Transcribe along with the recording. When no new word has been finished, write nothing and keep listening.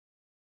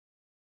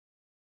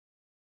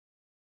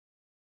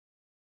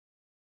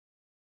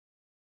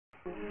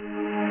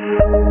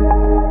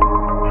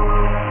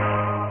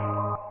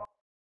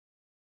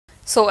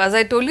So, as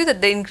I told you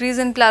that the increase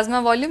in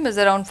plasma volume is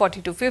around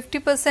 40 to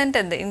 50%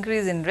 and the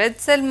increase in red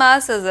cell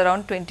mass is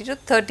around 20 to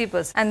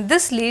 30%, and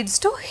this leads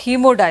to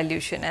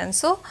hemodilution, and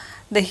so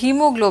the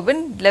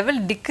hemoglobin level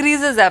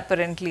decreases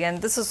apparently,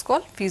 and this is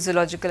called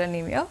physiological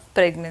anemia of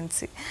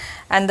pregnancy.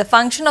 And the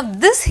function of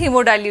this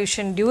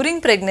hemodilution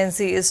during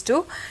pregnancy is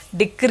to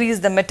decrease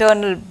the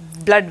maternal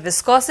blood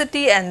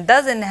viscosity and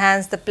thus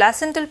enhance the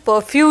placental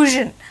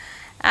perfusion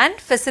and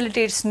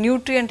facilitates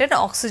nutrient and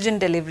oxygen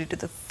delivery to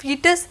the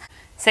fetus.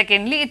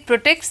 Secondly, it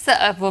protects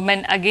the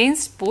woman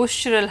against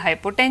postural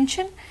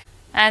hypotension.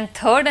 And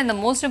third, and the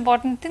most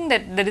important thing,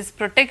 that there is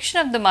protection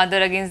of the mother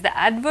against the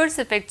adverse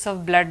effects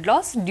of blood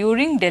loss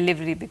during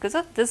delivery because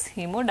of this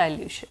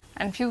hemodilution.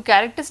 And few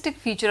characteristic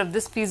feature of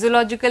this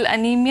physiological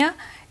anemia: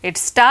 it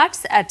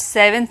starts at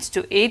 7th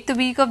to 8th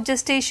week of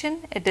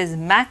gestation, it is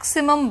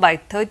maximum by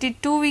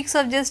 32 weeks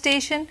of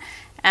gestation,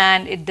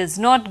 and it does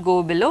not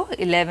go below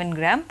 11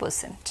 gram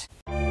 %.